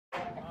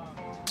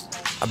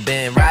I've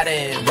been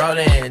riding,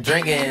 rolling,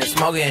 drinking,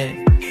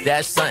 smoking.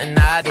 That's something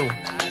I do.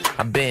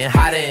 I've been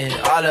hiding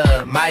all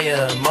of my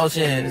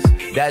emotions.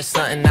 That's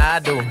something I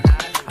do.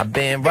 I've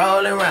been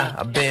rolling around,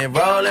 I've been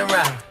rolling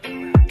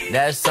around.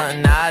 That's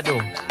something I do.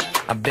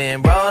 I've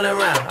been rolling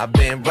around, I've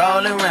been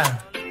rolling around.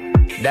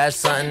 That's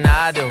something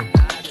I do.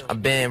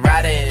 I've been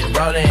riding,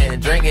 rolling,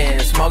 drinking,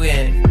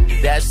 smoking.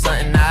 That's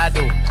something I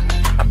do.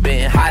 I've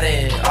been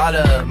hiding all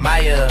of my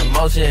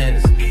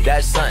emotions.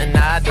 That's something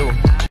I do.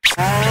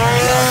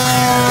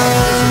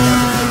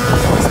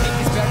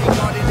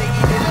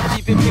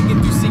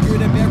 Picking through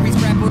secret of berries,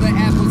 grapple the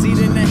apples,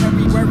 eating the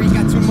hairy worry.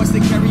 Got too much to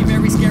carry,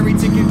 very scary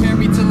to compare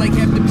me to like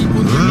half the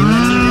people near me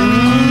legendary.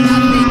 I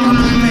think I'm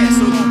on fast,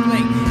 so don't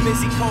blink.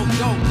 Busy cold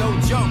dope, no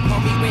joke,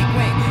 homie, wink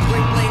wink.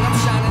 Bling bling, I'm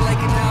shining like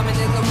a diamond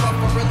in the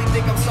rough. I really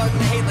think I'm starting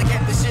to hate like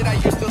half the shit I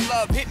used to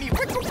love. Hit me,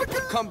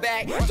 come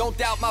back, don't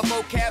doubt my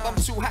vocab, I'm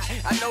too hot,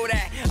 I know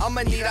that.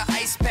 I'ma need an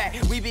ice pack,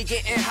 we be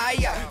getting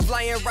higher,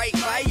 flying right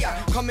by ya.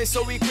 Coming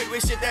so equipped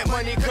with shit that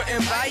money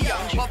couldn't buy ya.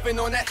 Puffing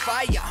on that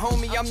fire,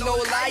 homie, I'm no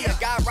liar.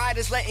 Got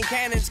riders letting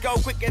cannons go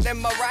quicker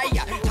than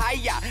Mariah.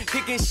 Hiya,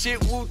 kicking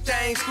shit,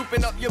 Wu-Tang,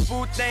 scooping up your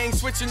boo thing,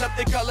 switching up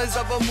the colors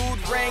of a mood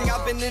ring.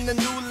 I've been in the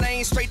new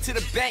lane, straight to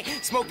the bank,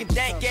 smoking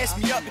dank, gas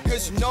me up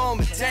because you know I'm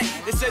a tank.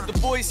 They said the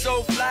boy's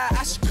so fly,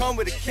 I should come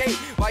with a cake.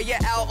 While you're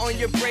out on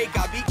your break,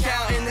 I'll be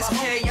counting this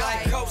K.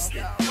 I'm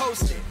coasting,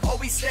 coasting,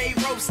 always stay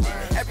roasting.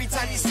 Every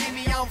time you see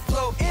me, I'm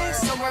floating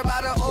somewhere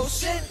by the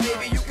ocean.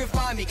 Maybe you can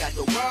find me, got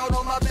the world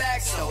on my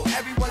back, so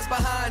everyone's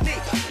behind me.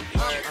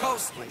 I'm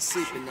coasting. Why you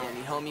sleeping on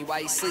me, homie? Why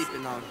you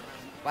sleeping on me?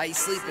 Why you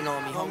sleeping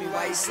on me, homie?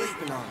 Why you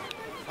sleeping on me?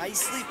 Why you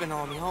sleeping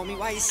on me, homie?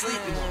 Why you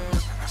sleeping on me?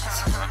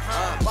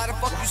 Why the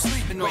fuck you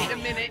sleeping on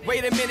me?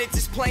 Wait a minute,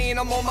 just playing,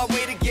 I'm on my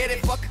way to get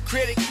it. Fuck a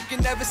critic, you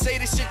can never say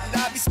the shit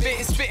that I be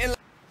spitting like.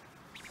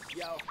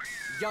 Yo.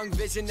 Young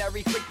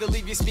visionary, quick to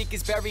leave your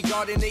speakers buried.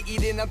 Garden to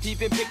eating, I'm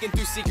peeping, picking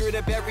through secret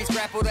of berries.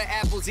 Grapple the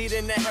apples,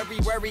 eating the hairy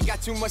worry.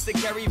 Got too much to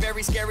carry,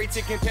 very scary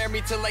to compare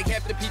me to like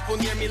half the people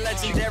near me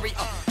legendary.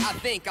 I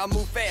think I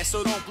move fast,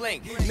 so don't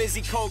blink.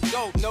 Mizzy coke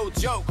dope, no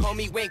joke,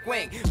 homie, wink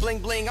wink. Bling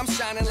bling, I'm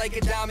shining like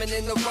a diamond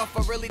in the rough.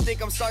 I really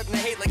think I'm starting to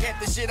hate like half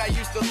the shit I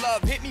used to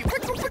love. Hit me,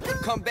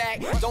 come back,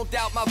 don't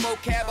doubt my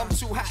vocab, I'm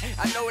too hot,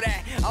 I know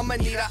that. I'ma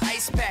need an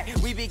ice pack,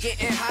 we be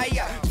getting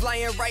higher,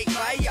 flying right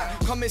by ya.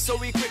 Coming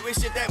so equipped with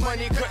shit that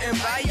money couldn't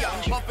buy ya.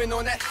 Puffing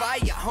on that fire,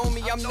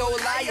 homie, I'm no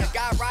liar.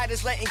 Got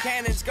riders letting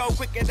cannons go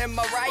quicker than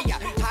Mariah.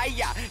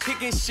 Hiya,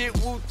 kicking shit,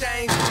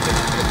 Wu-Tang, scooping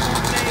up the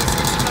food names,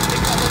 switching up the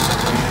colors of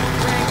the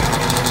mood ring. I'm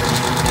in the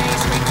new lane,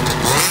 straight to the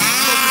bank.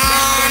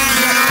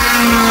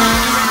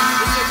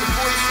 They said the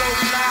boy's so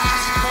fly, I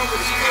should come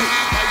with a stick.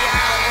 Now you're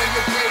out on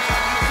your break,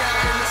 I'll be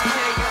counting this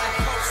cake. I'm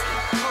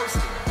coasting,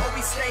 coasting,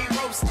 always stay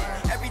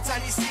roasting. Every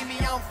time you see me,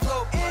 I'm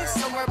floating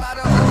somewhere by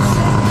the ocean.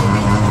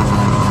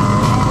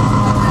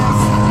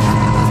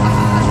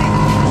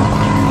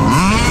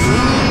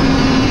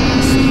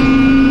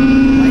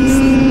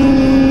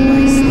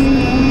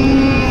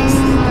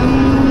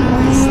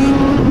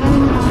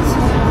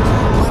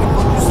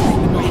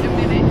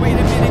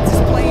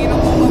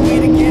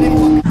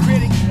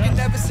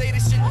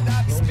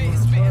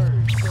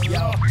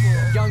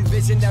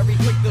 Visionary,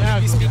 quick to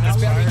leave your speakers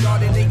buried.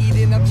 Garden to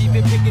eating, I'm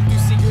peeping, picking through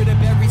secret of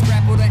berries.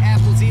 Grapple the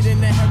apples,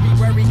 eating the hairy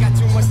worry. Got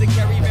too much to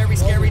carry, very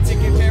scary to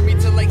compare me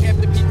to like half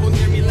the people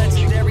near me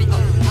legendary.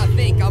 I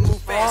think I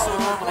move fast, so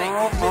don't blink.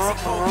 Busy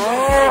cold,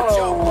 no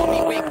joke,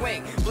 homie, wink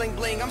wink. Bling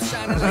bling, I'm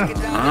shining like a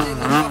diamond in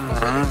the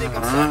rough. I really think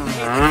I'm starting to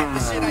hate like half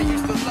the shit I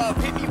used to love.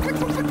 Hit me,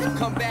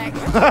 come back,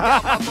 don't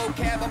doubt my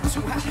vocab, I'm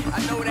too hot, I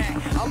know that.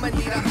 I'ma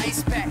need an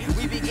ice pack,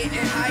 we be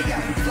getting higher,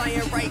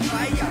 flying right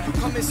by ya.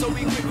 Coming so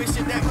equipped with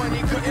shit that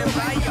money couldn't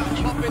buy ya.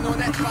 Puffing on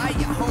that fire,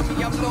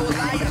 homie, I'm no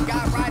liar.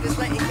 Got riders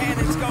letting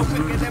cannons go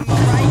quicker than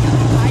Mariah.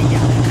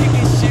 Hiya,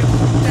 kicking shit,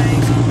 Wu-Tang,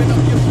 scooping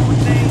up your food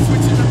thing,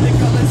 switching up the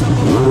colors of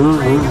a mood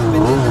ring. I've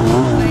been in the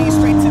new lane,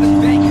 straight to the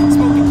bank,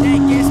 smoking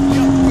dank, gas me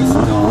up because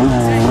you know I'm a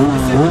tank.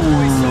 They said the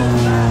boy's so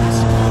fly, I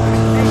should come with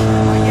a cake.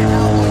 While you're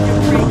out on your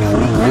break, I'll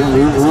be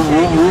counting this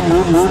cake.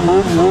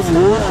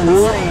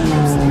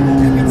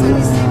 Every time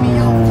you see me,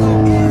 I'm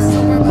floating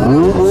somewhere by the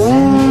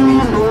ocean.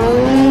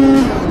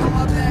 On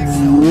my back,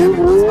 so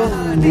everyone's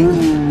behind me.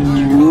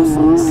 I'm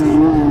coasting.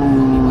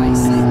 Why you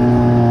sleeping?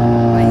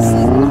 Why you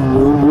sleeping?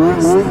 Why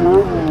you sleeping?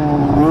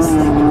 Why you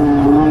sleeping?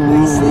 Why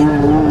you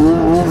sleeping?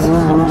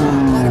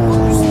 Why the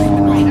fuck you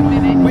sleeping?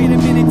 Wait a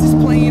minute, just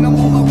playing. I'm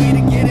on my way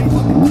to get it.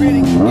 Fuck a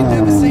critic, you can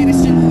never say the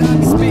shit that I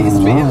be spitting.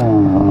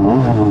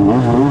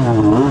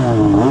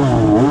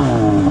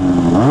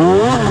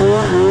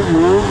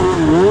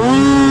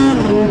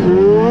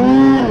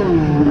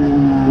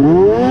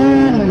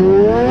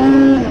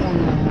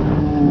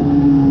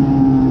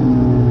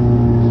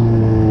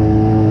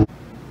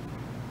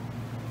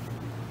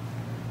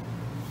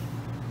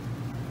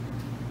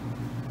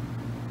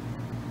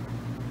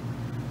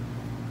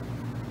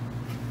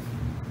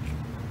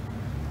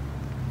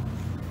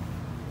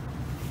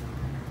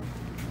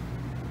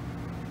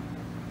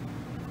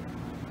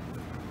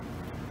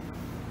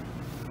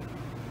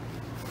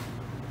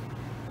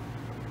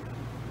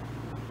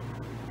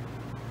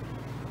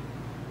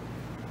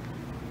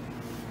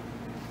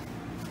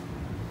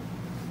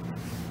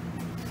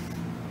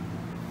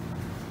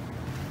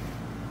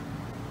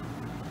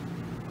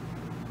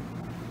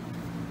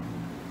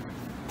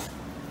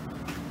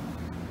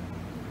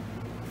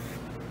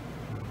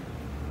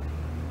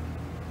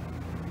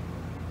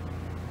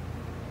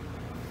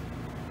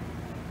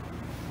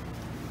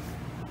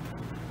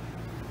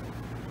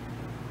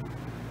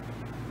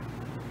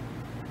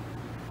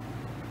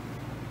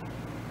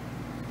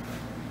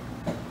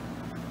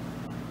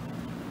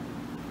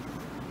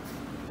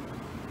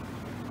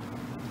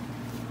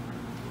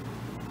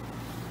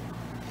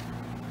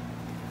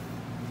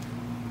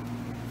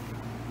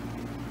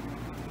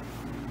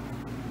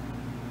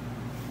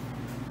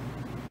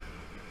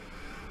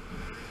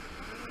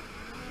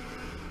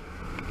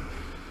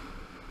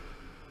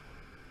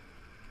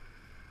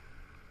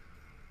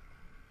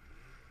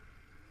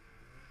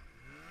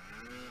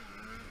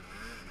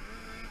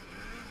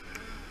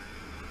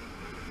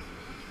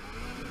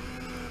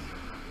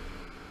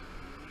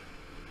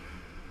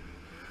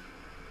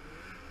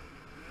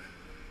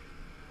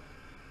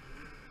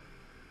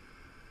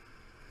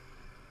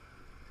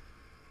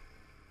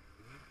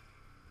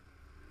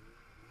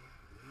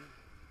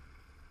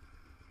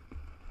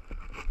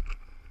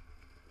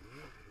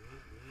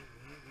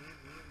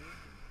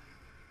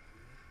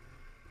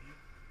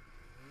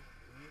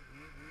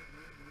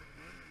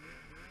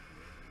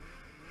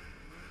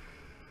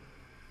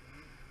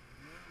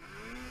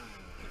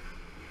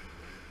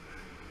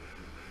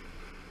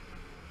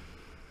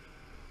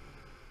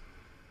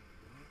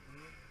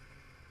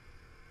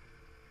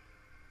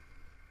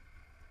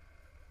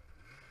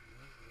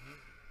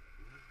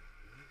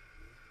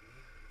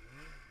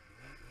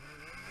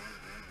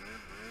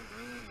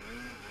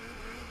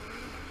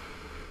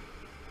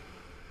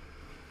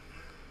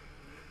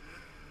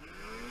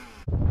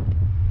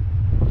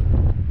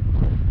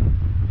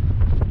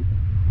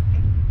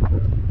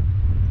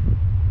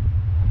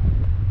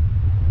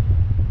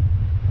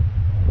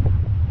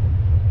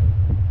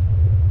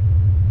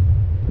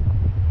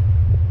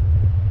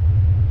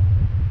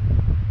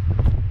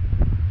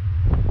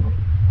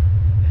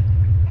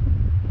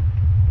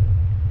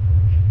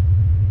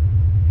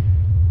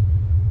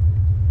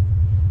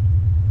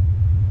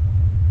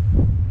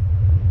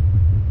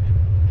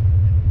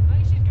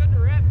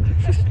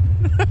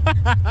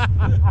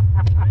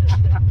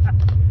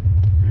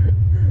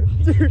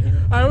 Dude,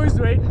 I was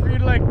waiting for you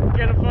to like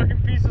get a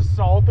fucking piece of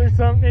salt or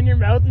something in your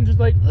mouth and just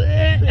like